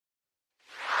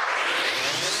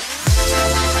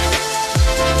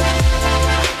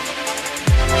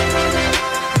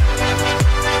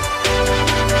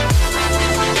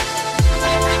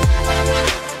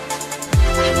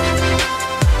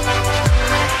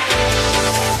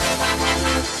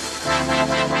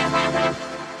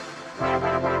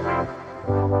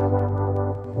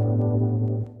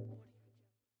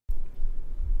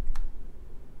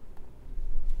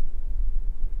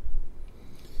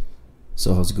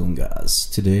So how's it going, guys?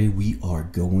 Today we are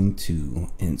going to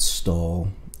install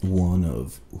one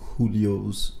of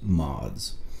Julio's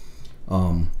mods.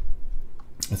 I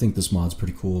think this mod's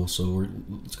pretty cool, so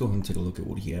let's go ahead and take a look at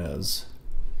what he has.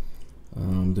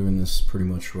 I'm doing this pretty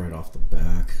much right off the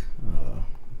back.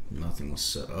 Nothing was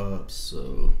set up,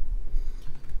 so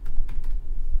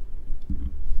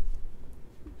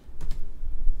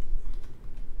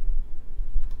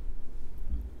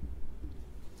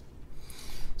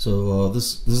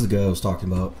this is the guy I was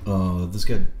talking about. This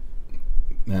guy,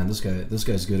 man, this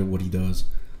guy's good at what he does.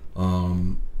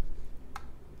 I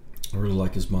really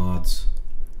like his mods.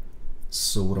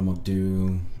 So what I'm gonna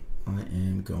do, I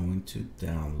am going to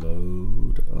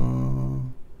download.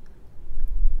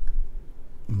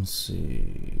 Let's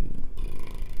see.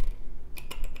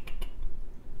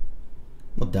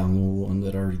 I'll download one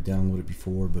that I already downloaded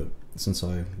before, but since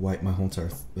I wiped my whole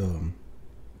entire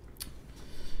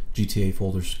GTA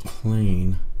folders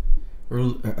clean,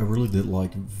 I really did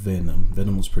like Venom.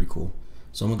 Venom was pretty cool.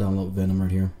 So I'm gonna download Venom right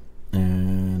here,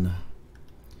 and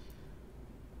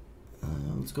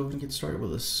let's go ahead and get started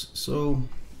with this. So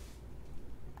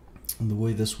the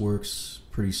way this works,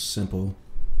 pretty simple.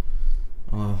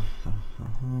 So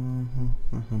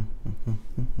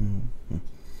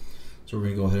we're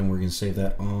gonna go ahead and we're gonna save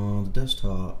that on the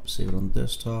desktop. Save it on the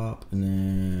desktop, and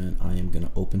then I am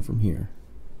gonna open from here.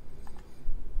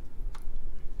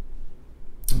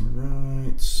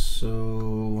 Alright,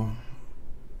 so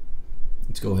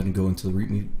let's go ahead and go into the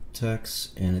README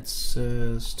text, and it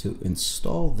says to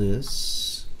install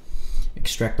this,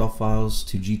 extract all files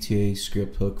to GTA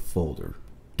script hook folder.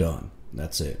 Done.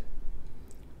 That's it.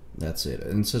 That's it.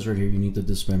 And it says right here you need the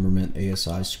dismemberment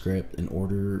ASI script in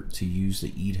order to use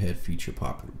the eat head feature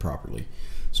properly.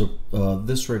 So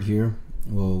this right here,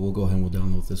 we'll go ahead and we'll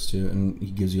download this too, and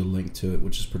he gives you a link to it,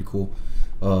 which is pretty cool.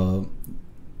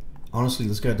 Honestly,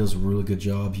 this guy does a really good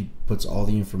job. He puts all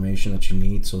the information that you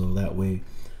need, so that way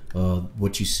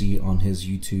what you see on his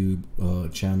YouTube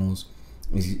channels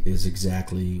is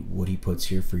exactly what he puts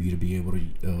here for you to be able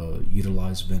to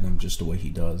utilize Venom just the way he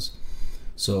does.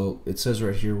 So it says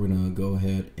right here we're gonna go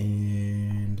ahead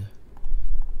and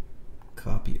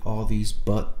copy all these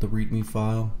but the README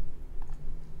file.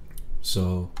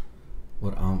 So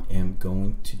what I am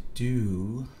going to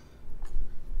do,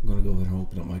 I'm gonna go ahead and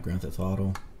open up my Grand Theft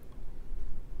Auto.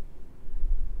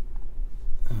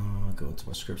 Go into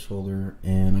my scripts folder,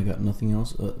 and I got nothing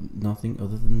else, nothing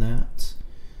other than that.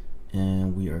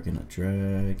 And we are gonna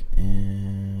drag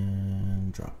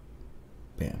and drop.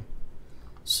 Bam.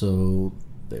 So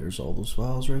there's all those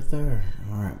files right there.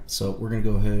 Alright, so we're gonna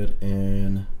go ahead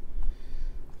and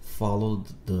follow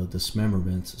the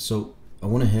dismemberment. So I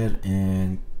went ahead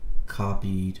and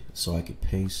copied so I could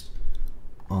paste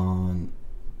on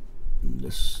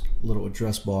this little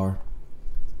address bar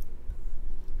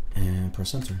and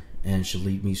press enter, and it should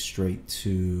lead me straight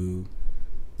to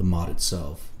the mod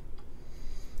itself.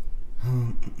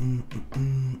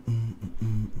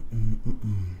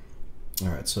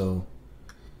 Alright, so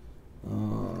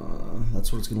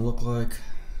that's what it's gonna look like.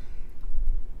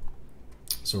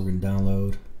 So we're gonna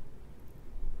download,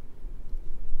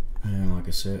 and like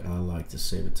I said, I like to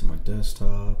save it to my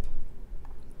desktop.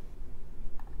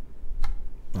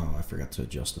 Oh, I forgot to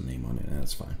adjust the name on it.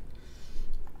 That's fine.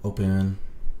 Open,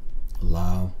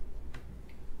 allow.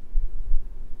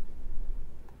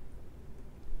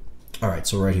 Alright,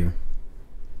 so right here,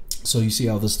 so you see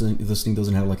how this thing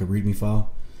doesn't have like a README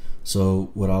file. So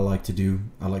what I like to do,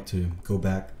 I like to go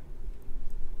back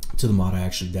to the mod I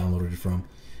actually downloaded it from,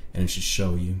 and it should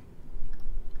show you.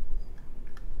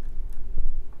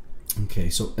 Okay,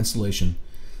 so installation.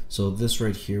 So this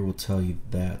right here will tell you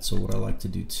that. So what I like to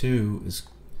do too is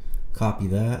copy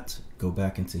that, go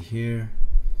back into here,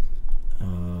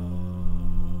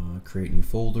 create new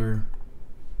folder,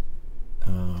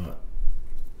 and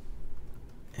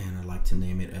I like to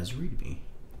name it as README,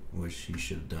 which he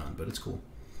should have done, but it's cool.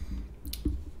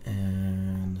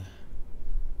 And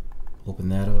open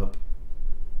that up,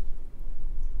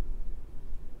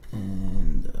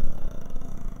 and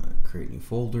create new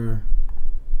folder.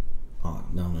 Oh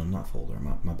no, not folder,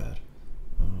 my bad.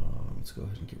 Let's go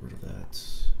ahead and get rid of that.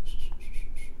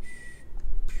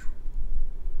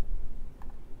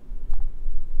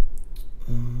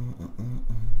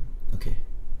 Okay,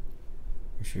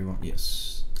 you sure you want?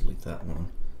 Yes, delete that one.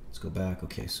 Let's go back.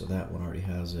 Okay, so that one already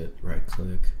has it. Right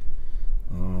click,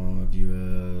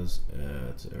 view as,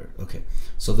 okay,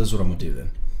 so this is what I'm gonna do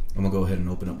then. I'm gonna go ahead and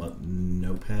open up my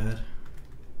notepad,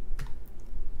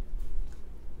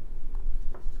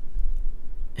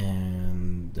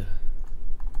 and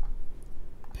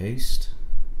paste,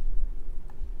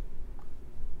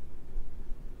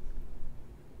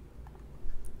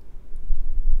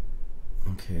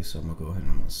 Okay, so I'm gonna go ahead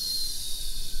and I'm gonna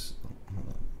hold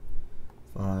on.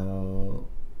 File,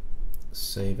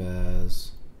 save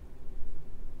as,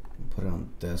 put it on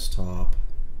desktop.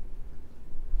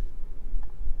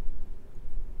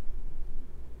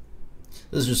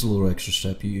 This is just a little extra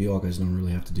step. You all guys don't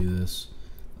really have to do this.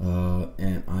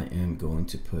 And I am going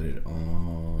to put it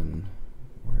on,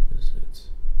 where is it?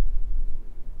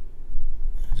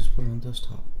 I just put it on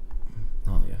desktop.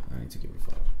 Oh yeah, I need to give it a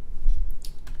file.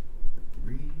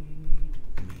 Read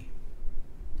me.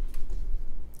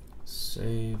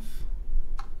 Save.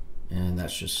 And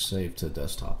that's just saved to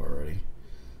desktop already.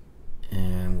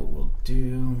 And what we'll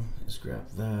do is grab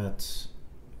that.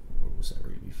 Where was that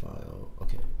readme file?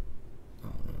 Okay.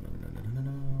 Oh, no.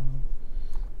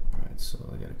 Alright, so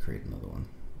I gotta create another one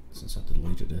since I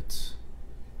deleted it.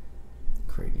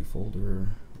 Create new folder,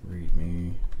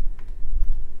 readme.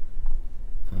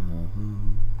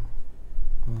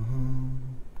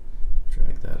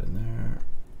 Drag that in there.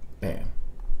 Bam.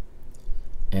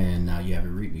 And now you have a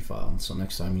readme file. So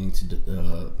next time you need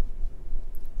to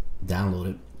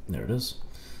download it. There it is.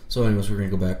 So anyways, we're gonna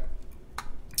go back.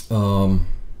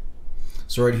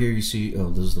 So right here you see, oh,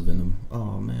 this is the venom.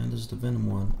 Oh man, this is the venom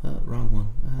one. Wrong one.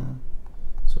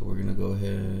 So we're gonna go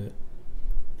ahead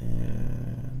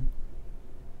and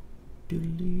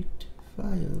delete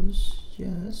files.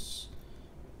 Yes.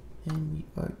 And we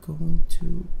are going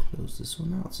to close this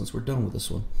one out since we're done with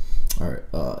this one. All right,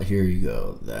 here you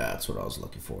go. That's what I was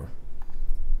looking for.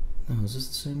 Oh, is this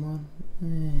the same one? Hey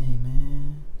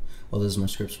man. Well, this is my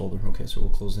scripts folder. Okay, so we'll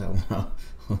close that one out.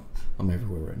 I'm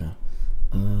everywhere right now.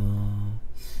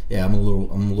 Yeah, I'm a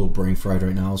little brain fried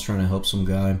right now. I was trying to help some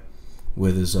guy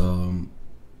with his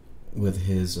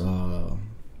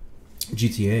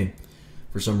GTA.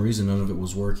 For some reason, none of it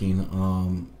was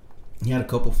working. He had a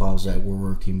couple files that were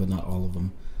working, but not all of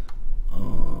them.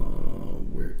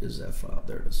 Where is that file?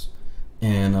 There it is.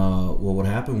 And well, what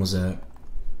happened was that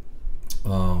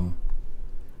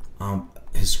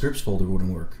his scripts folder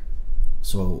wouldn't work.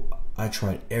 So I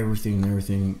tried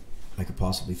everything I could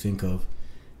possibly think of,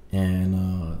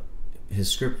 and his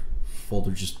script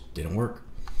folder just didn't work.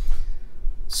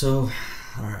 So,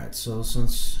 alright, so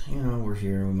since, you know, we're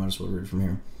here, we might as well read it from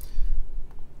here.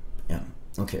 Yeah,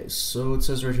 okay, so it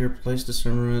says right here, place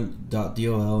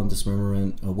dismemberment.dol and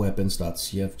dismemberment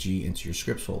weapons.cfg into your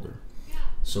scripts folder.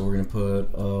 So we're going to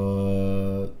put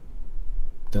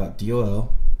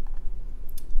 .dol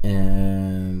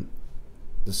and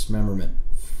dismemberment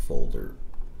folder.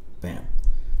 Bam.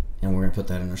 And we're going to put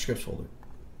that in our scripts folder.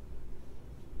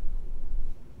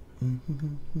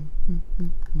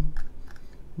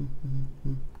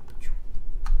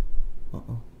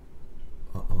 Uh-oh.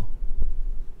 Uh-oh.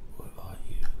 What are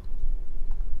you?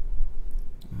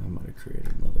 I might have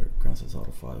created another Grand Theft Auto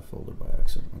 5 folder by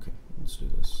accident. Okay, let's do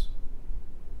this.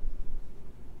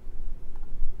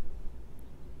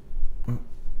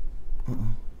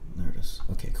 There it is.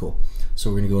 Okay, cool. So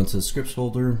we're going to go into the scripts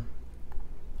folder,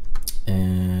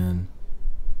 and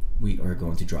we are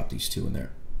going to drop these two in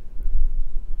there.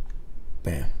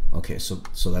 Bam. Okay, so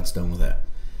that's done with that.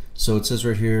 So it says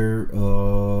right here,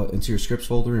 into your scripts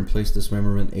folder and place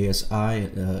dismemberment asi.asi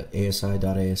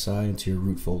into your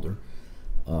root folder.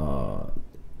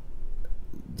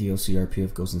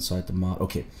 DOC-RPF goes inside the mod.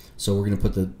 Okay, so we're going to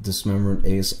put the dismemberment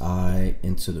ASI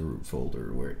into the root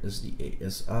folder. Where is the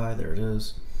ASI? There it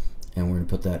is. And we're going to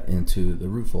put that into the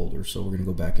root folder. So we're going to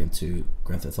go back into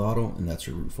Grand Theft Auto, and that's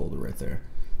your root folder right there.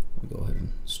 I'll go ahead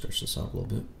and stretch this out a little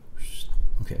bit.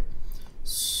 Okay.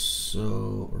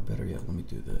 So, or better yet, let me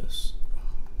do this.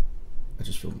 I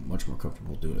just feel much more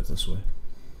comfortable doing it this way.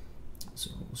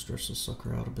 So we'll stretch this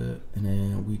sucker out a bit, and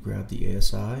then we grab the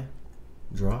ASI,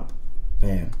 drop,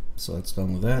 bam. So that's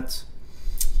done with that.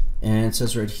 And it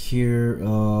says right here,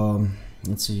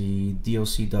 let's see,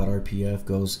 doc.rpf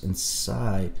goes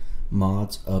inside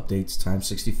mods updates times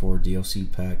 64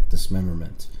 DLC pack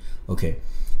dismemberment. Okay,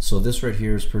 so this right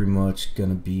here is pretty much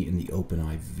gonna be in the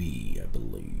OpenIV, I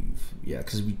believe. Yeah,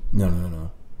 because we no,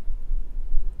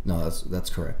 that's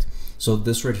correct. So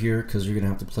this right here, because you're gonna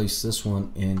have to place this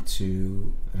one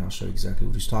into, and I'll show you exactly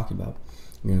what he's talking about.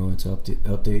 You're gonna go into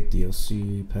update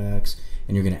DLC packs,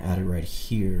 and you're gonna add it right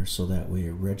here, so that way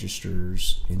it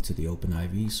registers into the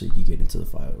OpenIV, so you can get into the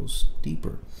files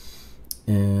deeper.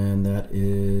 And that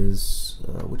is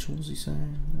which one was he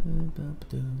saying?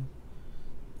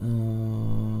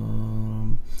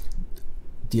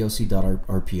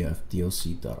 DLC.rpf,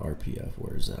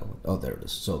 where is that one? Oh, there it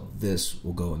is. So this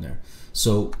will go in there.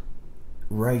 So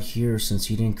right here, since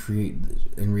he didn't create,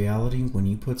 in reality, when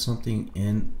you put something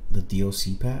in the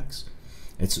DLC packs,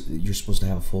 you're supposed to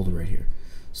have a folder right here.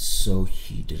 So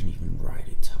he didn't even write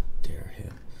it dare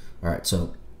him. All right,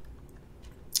 so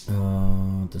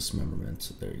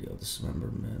dismemberment. There you go.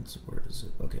 Dismemberment. Where is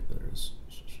it? Okay, there it is.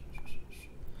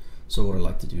 So what I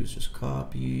like to do is just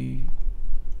copy,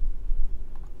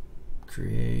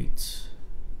 create,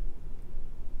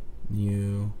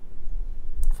 new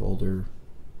folder,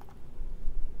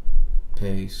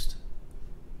 paste,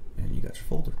 and you got your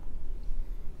folder.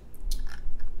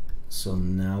 So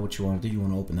now what you want to do, you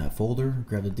want to open that folder,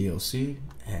 grab the DLC,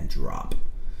 and drop.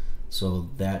 So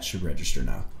that should register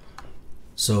now.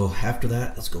 So after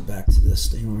that, let's go back to this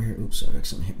thing over here. Oops, I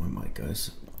accidentally hit my mic,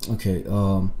 guys. Okay,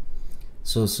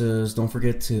 so it says, don't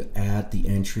forget to add the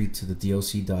entry to the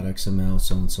DLC.xml,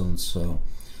 so and so and so.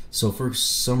 So for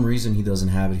some reason, he doesn't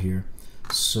have it here.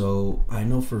 So I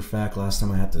know for a fact last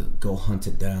time I had to go hunt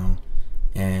it down,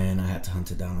 and I had to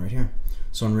hunt it down right here.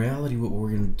 So in reality, what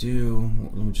we're gonna do,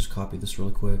 let me just copy this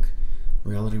really quick.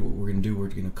 In reality, what we're gonna do, we're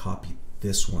gonna copy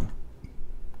this one.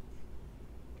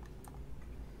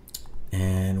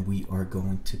 And we are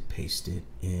going to paste it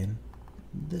in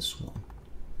this one.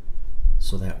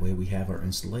 So that way we have our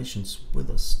installations with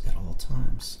us at all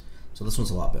times. So this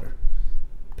one's a lot better.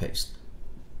 Paste.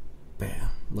 Bam.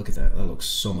 Look at that. That looks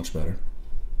so much better.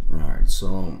 Alright,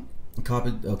 so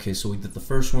copied. Okay, so we did the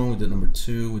first one, we did number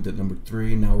 2, we did number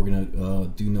 3. Now we're gonna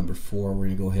do number 4. We're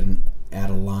gonna go ahead and add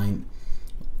a line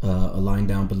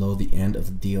down below the end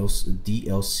of the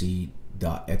DLC.xml,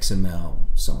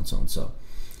 so and so and so.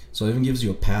 So it even gives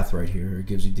you a path right here. It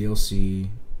gives you DLC,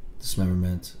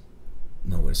 dismemberment.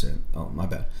 No, wait a second. Oh, my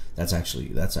bad. That's actually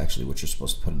what you're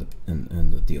supposed to put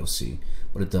in the DLC,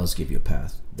 but it does give you a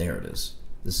path. There it is.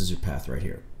 This is your path right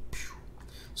here.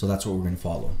 So that's what we're going to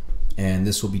follow, and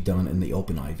this will be done in the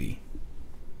OpenIV.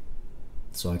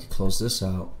 So I can close this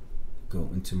out, go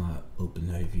into my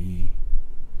OpenIV.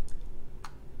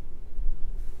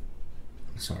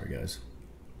 Sorry, guys.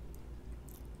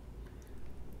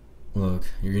 Look,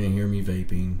 you're gonna hear me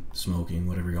vaping, smoking,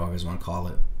 whatever y'all guys want to call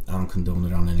it. I don't condone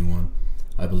it on anyone.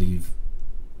 I believe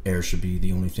air should be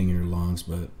the only thing in your lungs,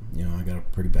 but you know, I got a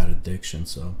pretty bad addiction,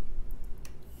 so.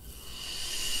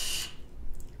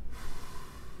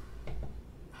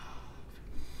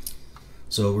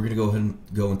 So we're gonna go ahead and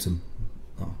go into,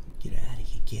 oh, get out of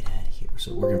here, get out of here.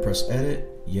 So we're gonna press edit,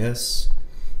 yes,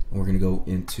 and we're gonna go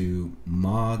into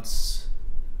mods,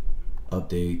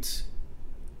 update,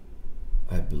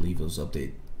 I believe it was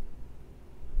update,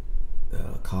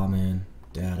 common,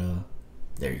 data,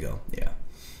 there you go, yeah.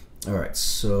 All right,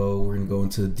 so we're gonna go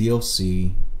into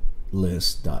DLC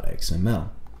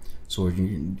list.xml. So what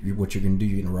you're gonna do,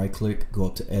 you're gonna right click, go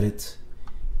up to edit,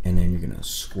 and then you're gonna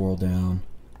scroll down,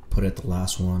 put it at the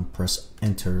last one, press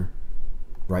enter,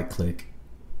 right click,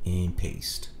 and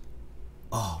paste.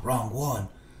 Oh, wrong one.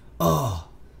 Oh,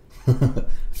 I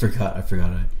forgot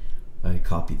I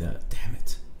copied that, damn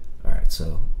it. All right,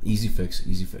 so easy fix,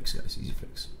 guys, easy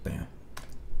fix, bam.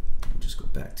 Just go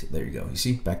back to, there you go, you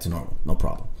see, back to normal, no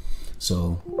problem.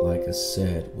 So like I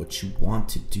said, what you want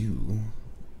to do,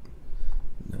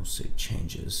 no save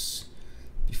changes,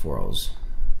 before I was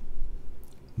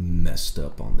messed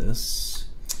up on this.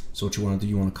 So what you want to do,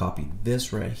 you want to copy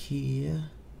this right here,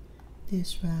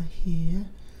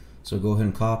 so go ahead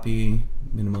and copy,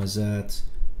 minimize that,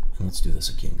 and let's do this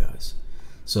again, guys.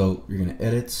 So you're gonna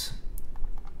edit,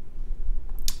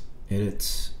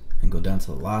 and go down to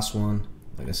the last one.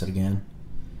 Like I said again,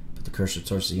 put the cursor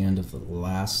towards the end of the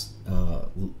last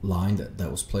line that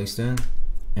was placed in,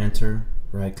 enter,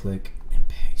 right click, and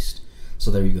paste. So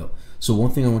there you go. So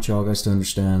one thing I want y'all guys to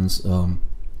understand is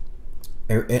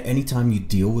anytime you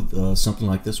deal with something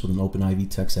like this with an OpenIV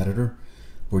text editor,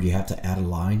 where you have to add a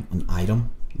line, an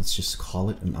item, let's just call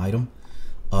it an item,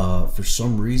 for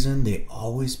some reason they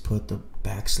always put the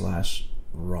backslash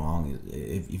wrong.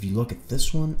 If you look at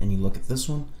this one and you look at this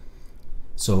one,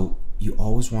 so you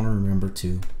always want to remember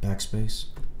to backspace,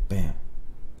 bam,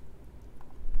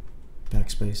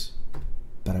 backspace,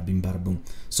 bada bing bada boom.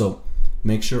 So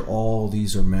make sure all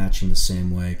these are matching the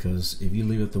same way, because if you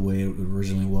leave it the way it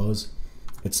originally was,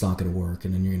 it's not going to work,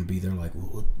 and then you're going to be there like,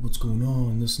 well, what's going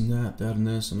on, this and that and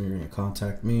this, and you're going to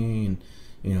contact me, and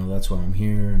you know, that's why I'm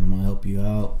here, and I'm going to help you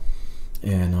out.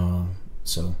 And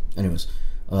so anyways,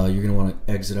 you're going to want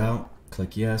to exit out,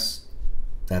 click yes,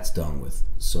 that's done with.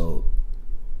 So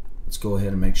let's go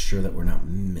ahead and make sure that we're not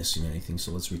missing anything.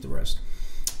 So let's read the rest.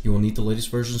 You will need the latest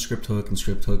version of script hook and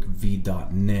script hook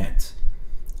v.net.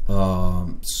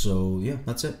 So yeah,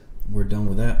 that's it, we're done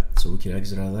with that. So we can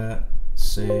exit out of that,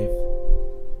 save.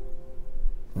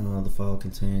 The file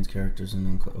contains characters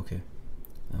and okay,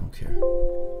 I don't care.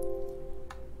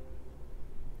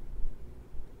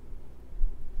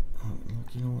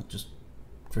 Look, you know what, just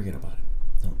forget about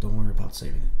it. Don't worry about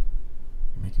saving it.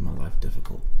 making my life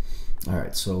difficult.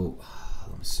 Alright, so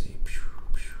let me see.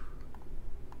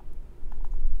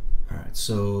 Alright,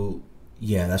 so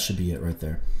yeah, that should be it right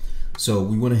there. So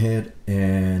we went ahead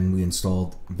and we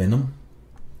installed Venom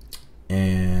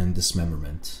and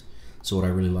Dismemberment. So what I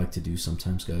really like to do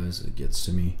sometimes, guys, it gets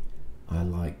to me, I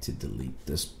like to delete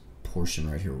this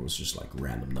portion right here where it's just like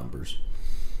random numbers.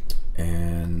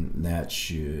 And that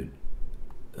should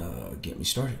get me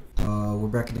started. We're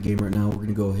back in the game right now. We're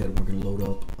gonna go ahead and we're gonna load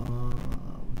up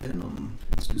Venom.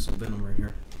 Let's do some Venom right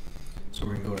here. So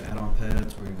we're gonna go to add-on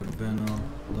peds, we're gonna go to Venom,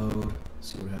 load,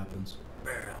 see what happens.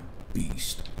 Bam,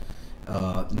 beast.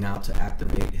 Now to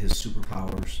activate his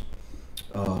superpowers,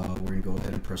 we're gonna go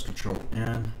ahead and press Control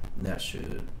N. That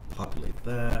should populate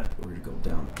that. We're gonna go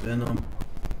down to Venom,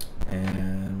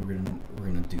 and we're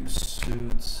gonna do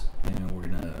suits, and we're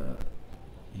gonna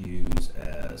use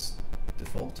as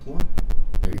default one.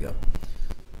 There you go.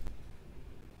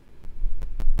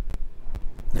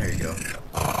 There you go.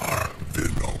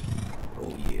 Venom.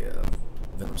 Oh yeah,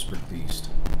 Venom's pretty beast.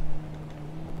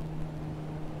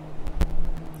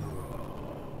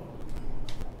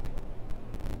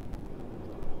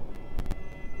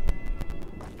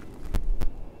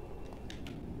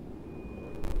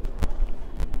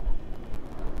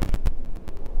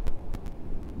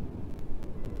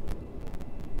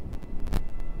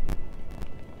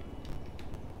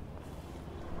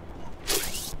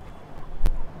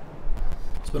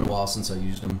 It's been a while since I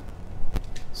used them,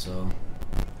 so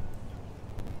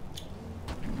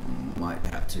might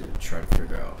have to try to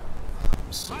figure out.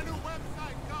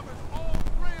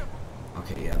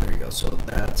 Okay, yeah, there you go. So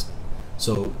that's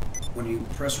when you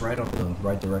press right on the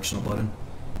right directional button,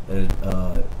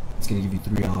 it's gonna give you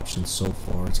 3 options so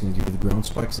far. It's gonna give you the ground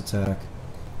spikes attack,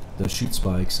 the shoot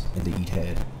spikes, and the eat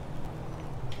head.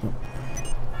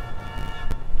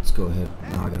 Let's go ahead.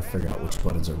 Now I gotta figure out which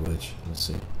buttons are which. Let's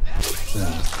see.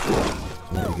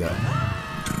 There we go.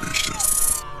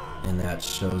 And that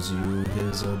shows you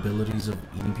his abilities of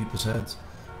eating people's heads.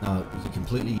 Now, you can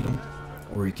completely eat them,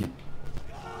 or you could,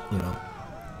 you know,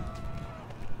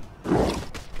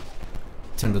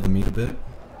 tender the meat a bit.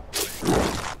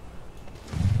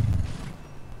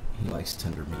 He likes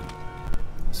tender meat.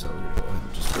 So we're gonna go ahead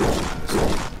and just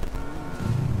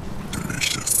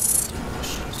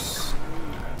delicious.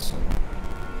 Alright, so.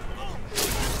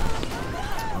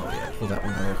 Oh yeah, pull that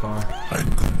one out of the car. I'm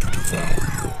going to devour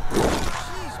you.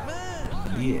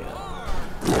 Yeah.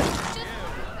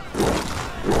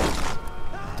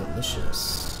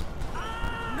 Delicious.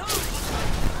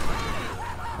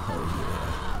 Oh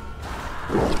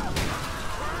yeah.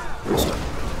 Sorry.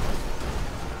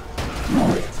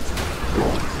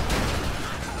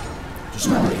 Just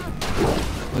look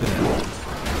at that.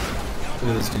 Look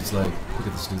at this dude's leg. Look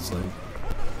at this dude's leg.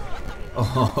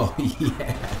 Oh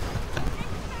yeah.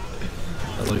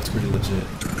 That looks pretty legit.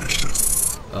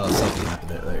 Oh, something happened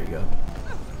there. There you go.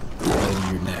 Oh,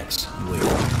 you're next. Wait.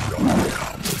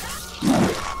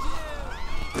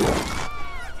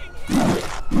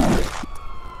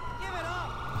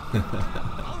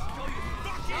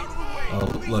 Oh,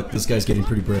 look, this guy's getting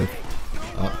pretty brave.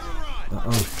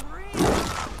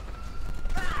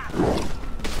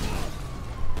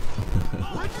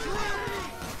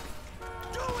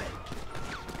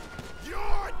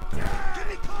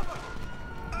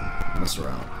 Mess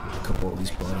around with a couple of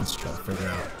these buttons to try to figure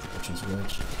out which one's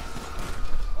which.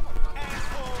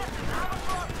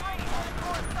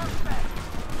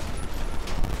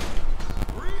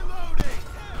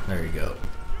 There you go.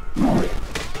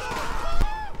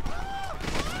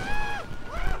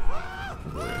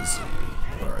 Where is he?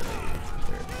 Where are they?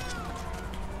 There they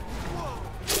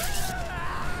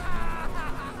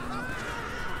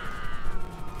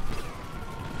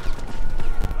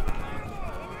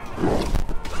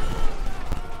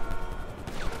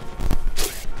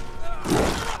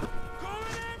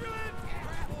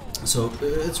So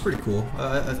it's pretty cool.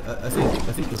 I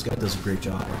think this guy does a great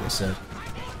job, like I said.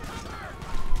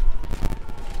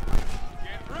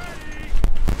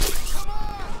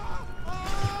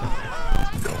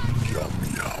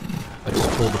 I just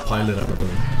pulled the pilot out of the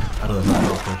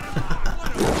helicopter.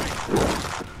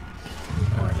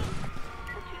 Alright.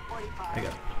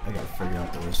 I gotta figure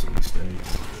out the rest of these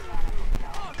things.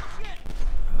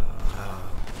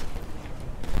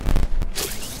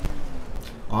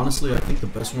 Honestly, I think the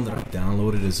best one that I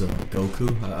downloaded is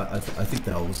Goku. I think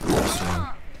that was the best one.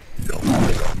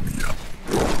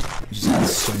 He just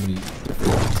has so many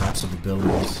different types of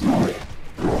abilities.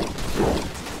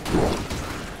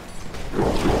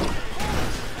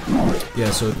 Yeah,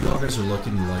 so if y'all guys are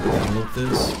looking to like download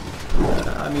this,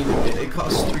 I mean, it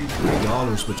costs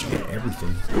 $3, but you get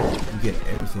everything. You get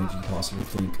everything you can possibly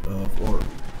think of, or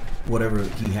whatever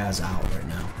he has out right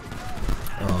now.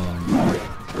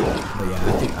 But yeah,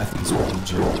 I think it's pretty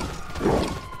legit.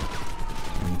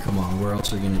 I mean, come on, where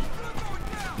else are you gonna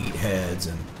eat heads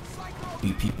and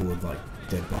eat people with like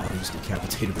dead bodies,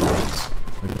 decapitated bodies?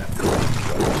 Look at that.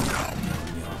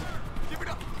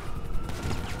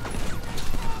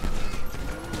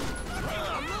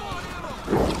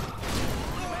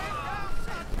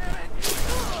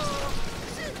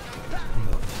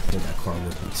 Pull that car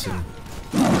with me too.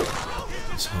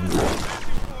 He's hungry.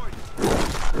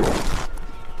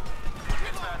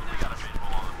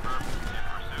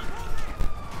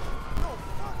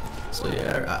 So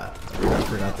yeah, I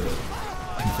forgot the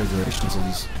configurations of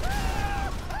these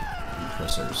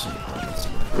compressors. Let's see what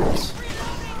happens.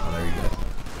 Oh, there you go.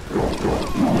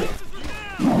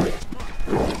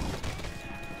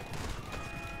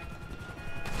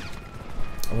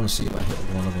 I want to see if I hit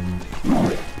one of them,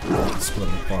 split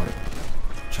them apart,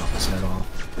 chop his head off.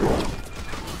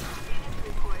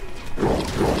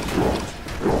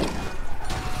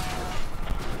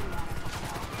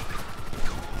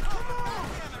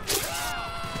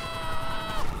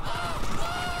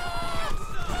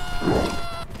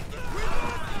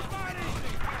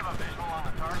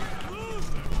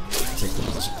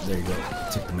 There you go.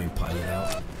 Take the main pilot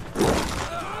out.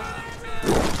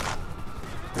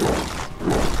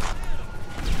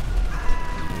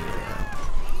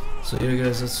 So yeah,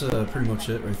 guys, that's pretty much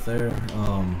it right there.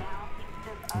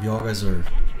 If y'all guys are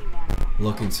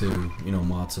looking to, you know,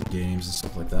 mod some games and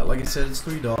stuff like that, like I said, it's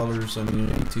 $3. I mean,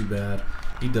 it ain't too bad.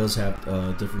 He does have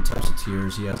different types of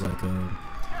tiers. He has like a,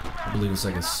 I believe it's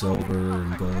like a silver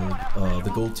and gold.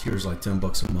 The gold tier is like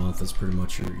 $10 a month. That's pretty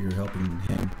much you're helping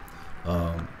him.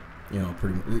 You know,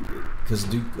 pretty much, because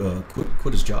Duke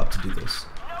quit his job to do this.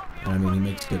 And I mean, he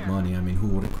makes good money. I mean, who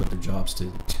wouldn't quit their jobs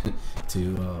to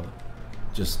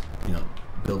just, you know,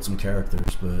 build some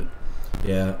characters? But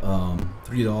yeah,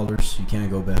 $3, you can't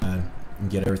go bad and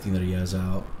get everything that he has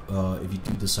out. If you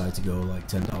do decide to go like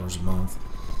 $10 a month,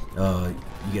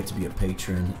 you get to be a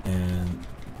patron and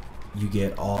you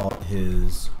get all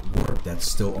his work that's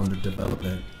still under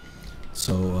development.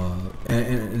 So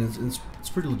and it's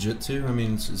pretty legit too. I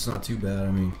mean, it's not too bad.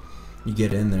 I mean, you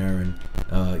get in there and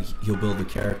he'll build a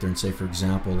character and say, for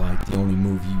example, like the only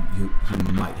move he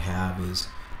might have is,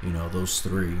 you know, those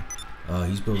three.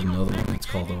 He's building another one. It's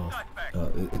called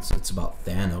it's about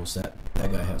Thanos.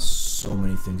 That guy has so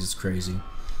many things. It's crazy.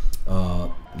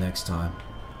 Next time,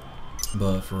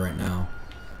 but for right now,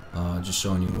 just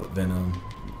showing you what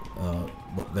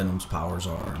Venom's powers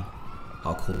are and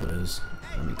how cool it is.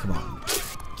 I mean, come on,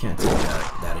 can't take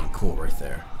that. That ain't cool right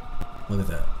there. Look at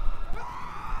that.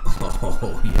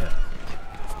 Oh yeah.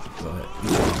 Go ahead.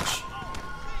 Launch.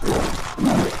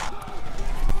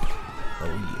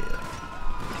 Oh yeah.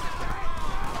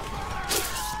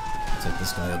 Take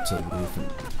this guy up to the roof and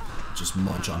just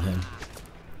munch on him.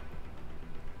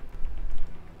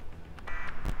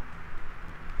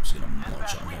 Just gonna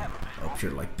munch on him up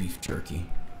here like beef jerky.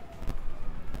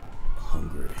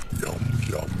 Hungry. Yum,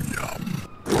 yum, yum.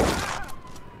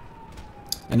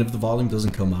 And if the volume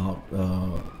doesn't come out,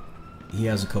 he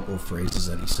has a couple of phrases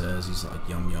that he says. He's like,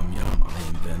 yum, yum, yum, I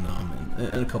am Venom,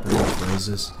 and a couple of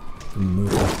phrases from the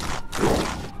movie.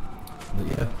 But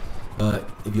yeah,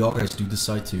 if y'all guys do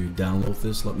decide to download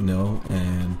this, let me know,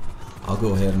 and I'll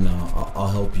go ahead and I'll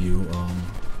help you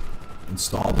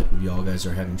install it if y'all guys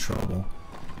are having trouble.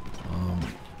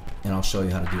 And I'll show you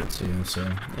how to do it too, so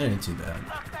it ain't too bad.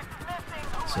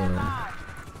 So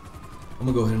I'm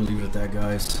gonna go ahead and leave it at that,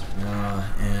 guys,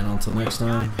 and until next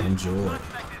time, enjoy.